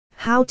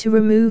How to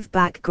remove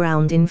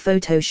background in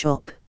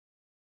Photoshop.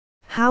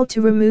 How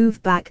to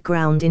remove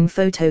background in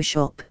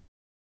Photoshop.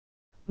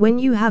 When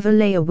you have a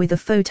layer with a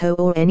photo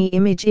or any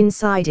image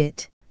inside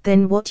it,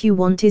 then what you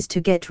want is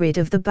to get rid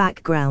of the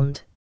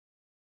background.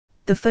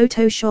 The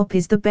Photoshop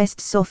is the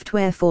best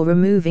software for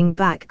removing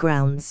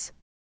backgrounds.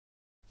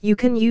 You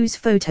can use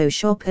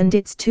Photoshop and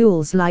its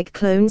tools like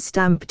Clone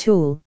Stamp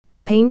Tool,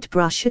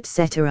 Paintbrush,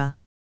 etc.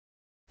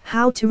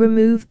 How to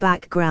remove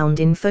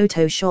background in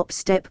Photoshop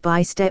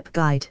step-by-step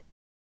guide.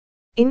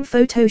 In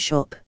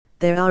Photoshop,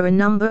 there are a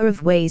number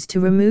of ways to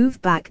remove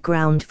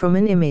background from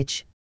an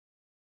image.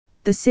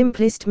 The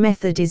simplest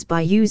method is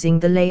by using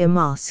the layer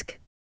mask.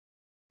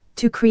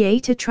 To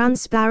create a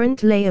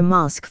transparent layer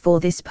mask for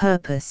this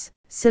purpose,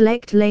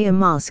 select Layer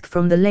Mask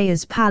from the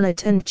Layers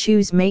palette and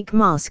choose Make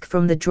Mask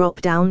from the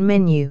drop-down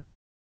menu.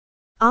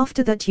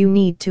 After that, you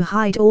need to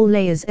hide all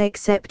layers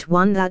except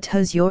one that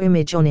has your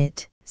image on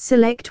it.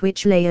 Select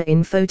which layer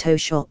in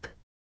Photoshop.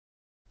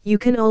 You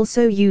can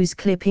also use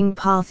Clipping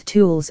Path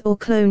tools or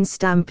Clone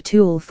Stamp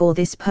tool for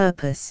this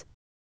purpose.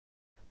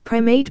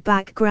 Premade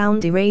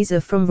Background Eraser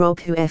from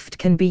Rogueft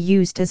can be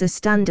used as a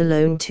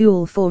standalone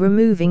tool for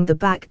removing the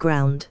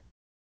background.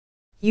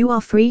 You are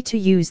free to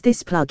use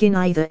this plugin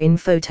either in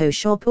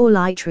Photoshop or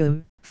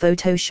Lightroom,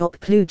 Photoshop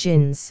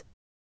plugins.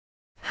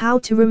 How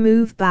to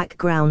remove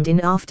background in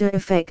After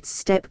Effects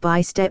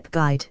step-by-step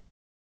guide.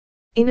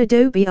 In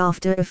Adobe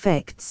After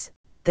Effects,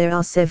 there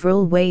are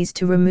several ways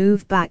to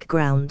remove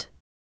background.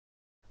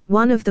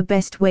 One of the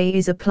best way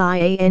is apply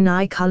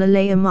a color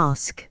layer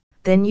mask,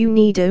 then you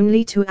need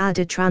only to add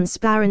a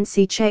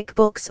transparency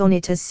checkbox on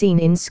it as seen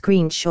in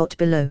screenshot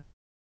below.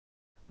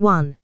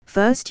 1.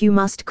 First you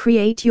must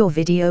create your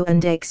video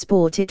and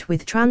export it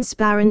with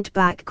transparent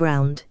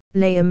background,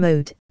 layer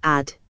mode,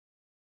 add.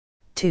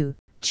 2.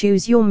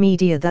 Choose your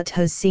media that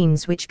has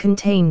scenes which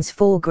contains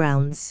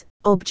foregrounds,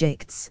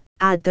 objects,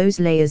 add those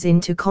layers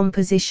into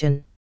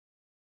composition.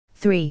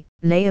 3.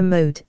 Layer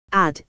mode,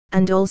 add,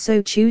 and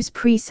also choose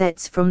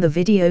presets from the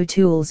video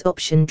tools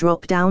option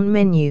drop-down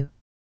menu.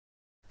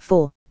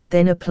 4.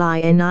 Then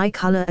apply any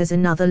color as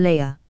another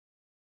layer.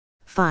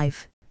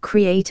 5.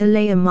 Create a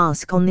layer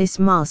mask on this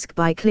mask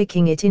by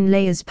clicking it in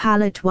Layers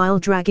palette while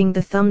dragging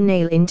the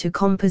thumbnail into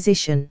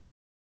composition.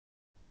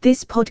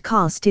 This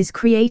podcast is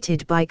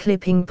created by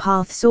Clipping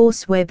Path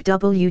source web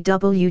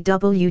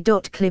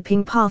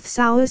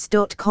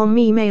www.clippingpathsource.com,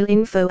 email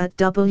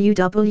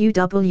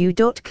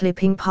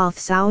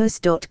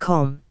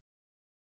info@www.clippingpathsource.com.